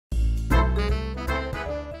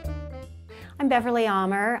I'm Beverly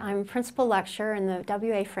Amer. I'm Principal Lecturer in the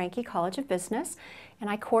W.A. Franke College of Business, and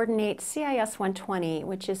I coordinate CIS 120,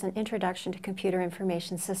 which is an Introduction to Computer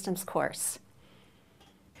Information Systems course.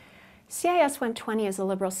 CIS 120 is a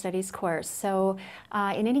liberal studies course, so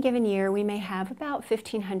in any given year we may have about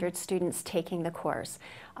 1,500 students taking the course.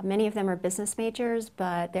 Many of them are business majors,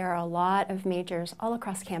 but there are a lot of majors all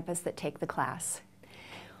across campus that take the class.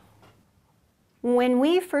 When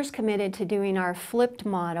we first committed to doing our flipped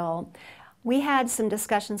model, we had some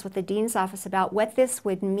discussions with the Dean's office about what this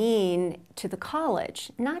would mean to the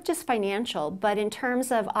college, not just financial, but in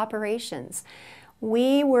terms of operations.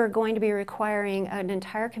 We were going to be requiring an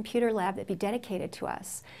entire computer lab that be dedicated to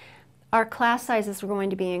us. Our class sizes were going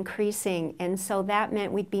to be increasing, and so that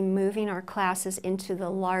meant we'd be moving our classes into the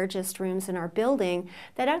largest rooms in our building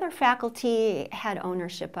that other faculty had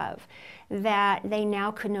ownership of, that they now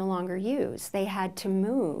could no longer use. They had to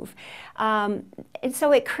move. And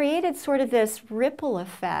so it created sort of this ripple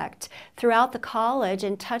effect throughout the college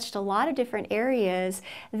and touched a lot of different areas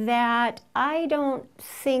that I don't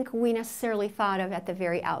think we necessarily thought of at the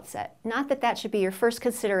very outset. Not that that should be your first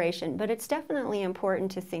consideration, but it's definitely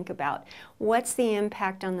important to think about what's the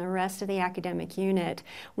impact on the rest of the academic unit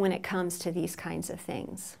when it comes to these kinds of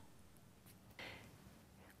things.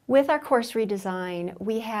 With our course redesign,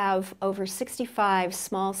 we have over 65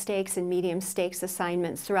 small stakes and medium stakes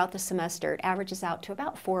assignments throughout the semester. It averages out to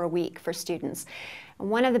about 4 a week for students.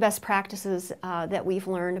 One of the best practices that we've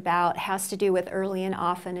learned about has to do with early and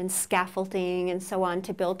often and scaffolding and so on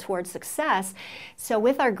to build towards success. So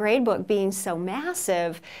with our gradebook being so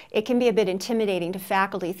massive, it can be a bit intimidating to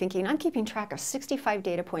faculty thinking, I'm keeping track of 65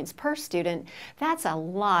 data points per student. That's a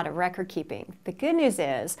lot of record keeping. The good news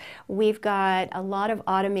is we've got a lot of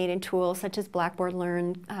automated tools such as Blackboard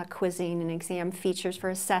Learn, quizzing and exam features for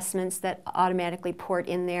assessments that automatically port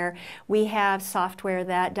in there. We have software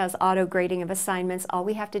that does auto grading of assignments. All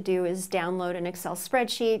we have to do is download an Excel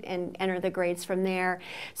spreadsheet and enter the grades from there.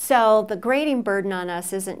 So the grading burden on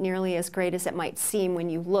us isn't nearly as great as it might seem when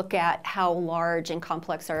you look at how large and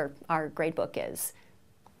complex our gradebook is.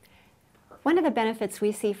 One of the benefits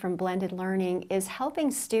we see from blended learning is helping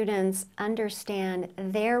students understand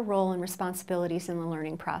their role and responsibilities in the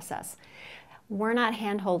learning process. We're not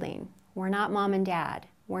hand-holding. We're not mom and dad.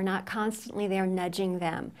 We're not constantly there nudging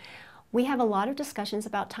them. We have a lot of discussions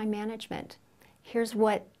about time management. Here's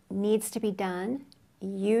what needs to be done.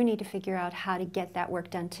 You need to figure out how to get that work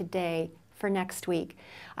done today for next week.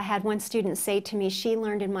 I had one student say to me, she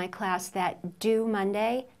learned in my class that due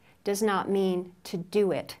Monday does not mean to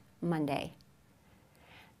do it Monday.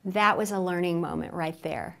 That was a learning moment right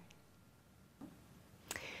there.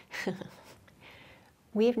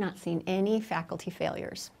 We've not seen any faculty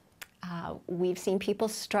failures. We've seen people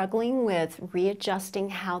struggling with readjusting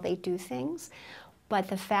how they do things. But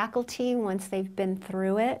the faculty, once they've been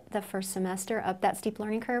through it, the first semester up that steep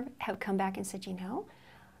learning curve, have come back and said, you know,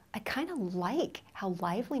 I kind of like how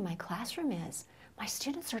lively my classroom is. My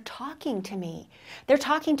students are talking to me. They're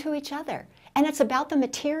talking to each other. And it's about the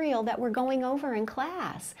material that we're going over in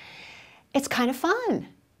class. It's kind of fun.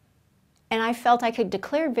 And I felt I could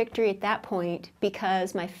declare victory at that point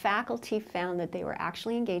because my faculty found that they were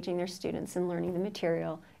actually engaging their students in learning the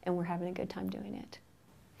material and were having a good time doing it.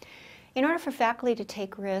 In order for faculty to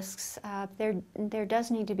take risks, there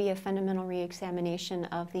does need to be a fundamental re-examination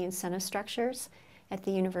of the incentive structures at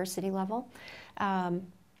the university level.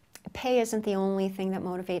 Pay isn't the only thing that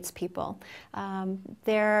motivates people.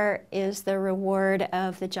 There is the reward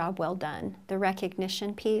of the job well done, the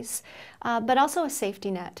recognition piece, but also a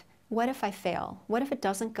safety net. What if I fail? What if it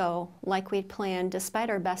doesn't go like we'd planned despite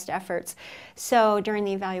our best efforts? So during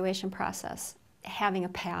the evaluation process, having a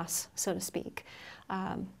pass, so to speak,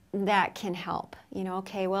 that can help. You know,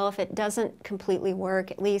 okay, well, if it doesn't completely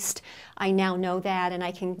work, at least I now know that and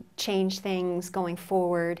I can change things going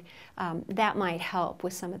forward. That might help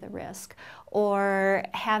with some of the risk. Or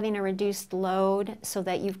having a reduced load so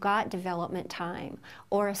that you've got development time,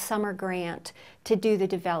 or a summer grant to do the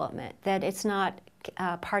development, that it's not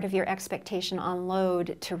part of your expectation on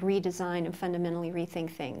load to redesign and fundamentally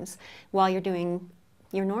rethink things while you're doing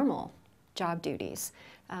your normal job duties.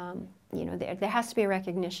 You know, there has to be a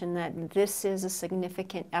recognition that this is a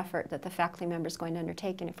significant effort that the faculty member is going to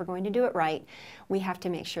undertake, and if we're going to do it right, we have to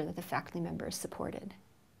make sure that the faculty member is supported.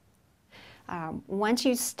 Once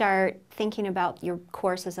you start thinking about your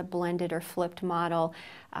course as a blended or flipped model,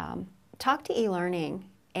 talk to e-learning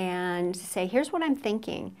and say, here's what I'm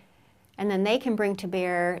thinking. And then they can bring to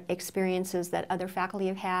bear experiences that other faculty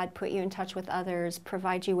have had, put you in touch with others,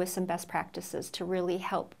 provide you with some best practices to really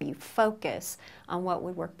help you focus on what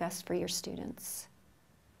would work best for your students.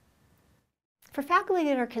 For faculty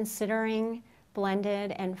that are considering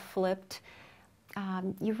blended and flipped,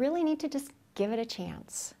 you really need to just give it a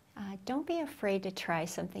chance. Don't be afraid to try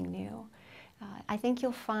something new. I think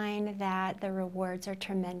you'll find that the rewards are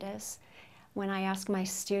tremendous. When I ask my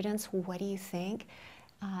students, what do you think?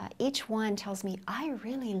 Each one tells me, I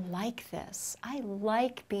really like this. I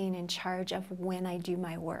like being in charge of when I do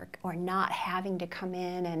my work, or not having to come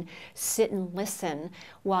in and sit and listen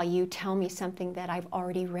while you tell me something that I've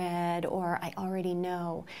already read or I already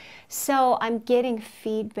know. So I'm getting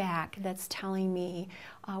feedback that's telling me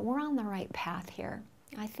we're on the right path here.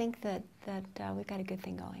 I think that we've got a good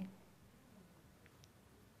thing going.